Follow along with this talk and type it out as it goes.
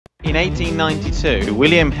In 1892,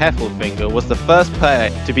 William Heffelfinger was the first player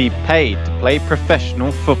to be paid to play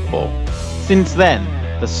professional football. Since then,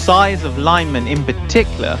 the size of linemen in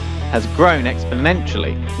particular has grown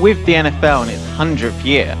exponentially. With the NFL in its 100th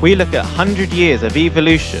year, we look at 100 years of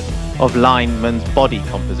evolution of linemen's body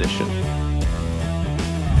composition.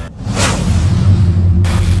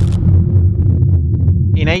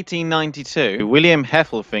 In 1892, William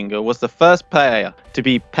Heffelfinger was the first player to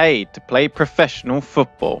be paid to play professional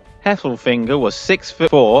football. Heffelfinger was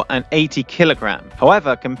 6'4" and 80 kilograms.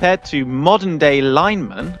 However, compared to modern-day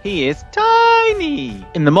linemen, he is tiny.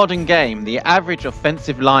 In the modern game, the average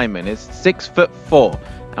offensive lineman is 6'4"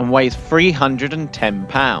 and weighs 310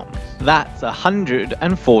 pounds. That's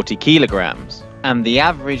 140 kilograms. And the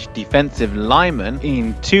average defensive lineman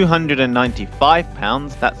in 295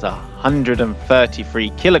 pounds, that's 133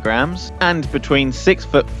 kilograms, and between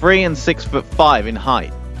 6'3" and 6'5" in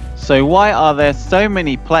height. So why are there so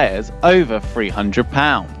many players over 300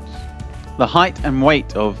 pounds? The height and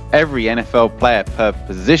weight of every NFL player per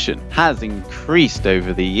position has increased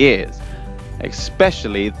over the years,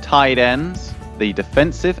 especially tight ends, the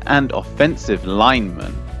defensive and offensive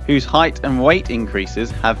linemen, whose height and weight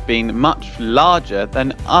increases have been much larger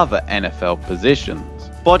than other NFL positions.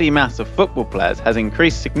 Body mass of football players has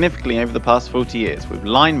increased significantly over the past 40 years, with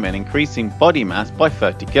linemen increasing body mass by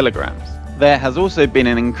 30 kilograms. There has also been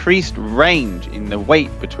an increased range in the weight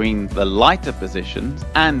between the lighter positions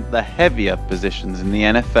and the heavier positions in the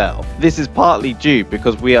NFL. This is partly due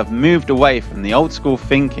because we have moved away from the old school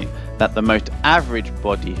thinking that the most average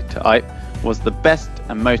body type was the best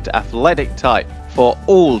and most athletic type for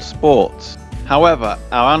all sports. However,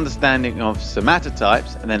 our understanding of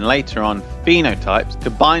somatotypes and then later on phenotypes,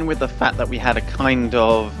 combined with the fact that we had a kind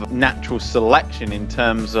of natural selection in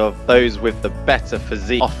terms of those with the better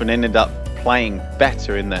physique often ended up playing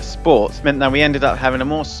better in their sports, meant that we ended up having a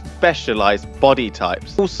more specialized body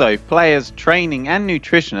types. Also, players' training and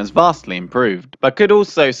nutrition has vastly improved, but could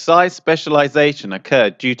also size specialization occur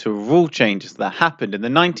due to rule changes that happened in the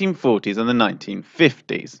 1940s and the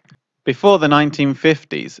 1950s. Before the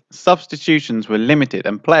 1950s, substitutions were limited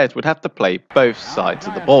and players would have to play both sides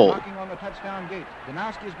of the ball.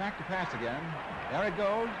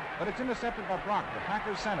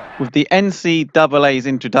 With the NCAA's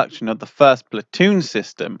introduction of the first platoon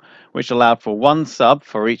system, which allowed for one sub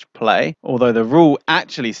for each play, although the rule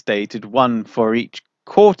actually stated one for each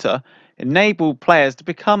quarter, enabled players to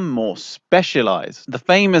become more specialized. The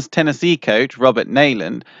famous Tennessee coach Robert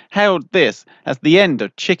Neyland hailed this as the end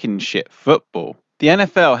of chicken shit football. The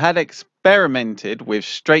NFL had experimented with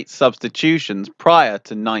straight substitutions prior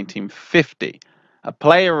to 1950. A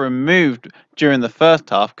player removed during the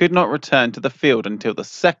first half could not return to the field until the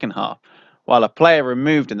second half, while a player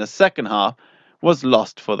removed in the second half was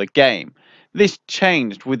lost for the game. This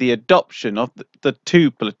changed with the adoption of the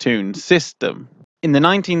two-platoon system. In the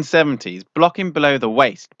 1970s, blocking below the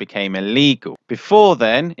waist became illegal. Before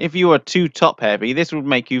then, if you were too top-heavy, this would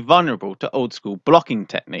make you vulnerable to old-school blocking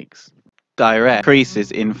techniques. Direct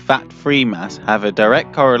increases in fat-free mass have a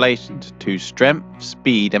direct correlation to strength,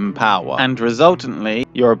 speed and power, and resultantly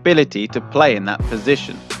your ability to play in that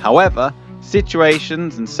position. However,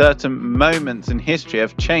 situations and certain moments in history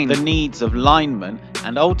have changed the needs of linemen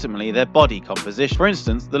and ultimately their body composition. For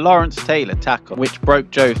instance, the Lawrence Taylor tackle, which broke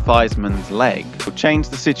Joe Theismann's leg, will change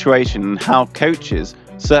the situation and how coaches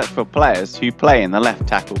search for players who play in the left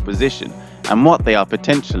tackle position and what they are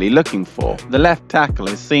potentially looking for. The left tackle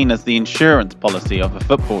is seen as the insurance policy of a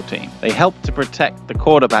football team. They help to protect the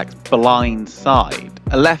quarterback's blind side.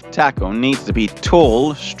 A left tackle needs to be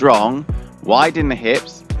tall, strong, wide in the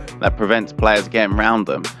hips, that prevents players getting around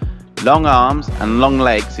them, long arms and long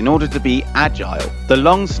legs in order to be agile. The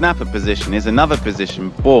long snapper position is another position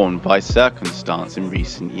born by circumstance in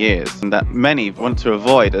recent years, and that many want to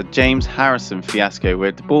avoid a James Harrison fiasco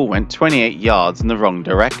where the ball went 28 yards in the wrong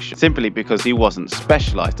direction, simply because he wasn't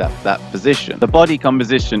specialized at that position. The body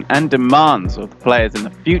composition and demands of the players in the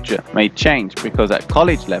future may change because at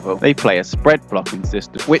college level they play a spread blocking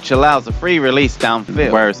system, which allows a free release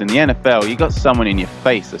downfield, whereas in the NFL you got someone in your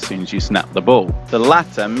face as soon as you snap the ball. The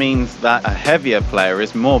latter means that a heavier player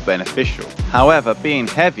is more beneficial. However, being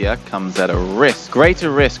heavier comes at a risk.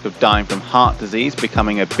 Greater risk of dying from heart disease,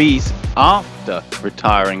 becoming obese after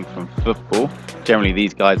retiring from football. Generally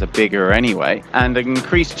these guys are bigger anyway, and an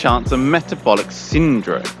increased chance of metabolic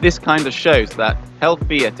syndrome. This kind of shows that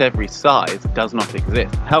healthy at every size does not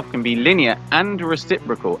exist. Health can be linear and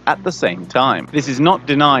reciprocal at the same time. This is not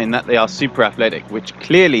denying that they are super athletic, which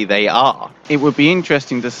clearly they are. It would be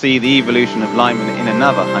interesting to see the evolution of linemen in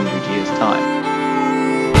another 100 years' time.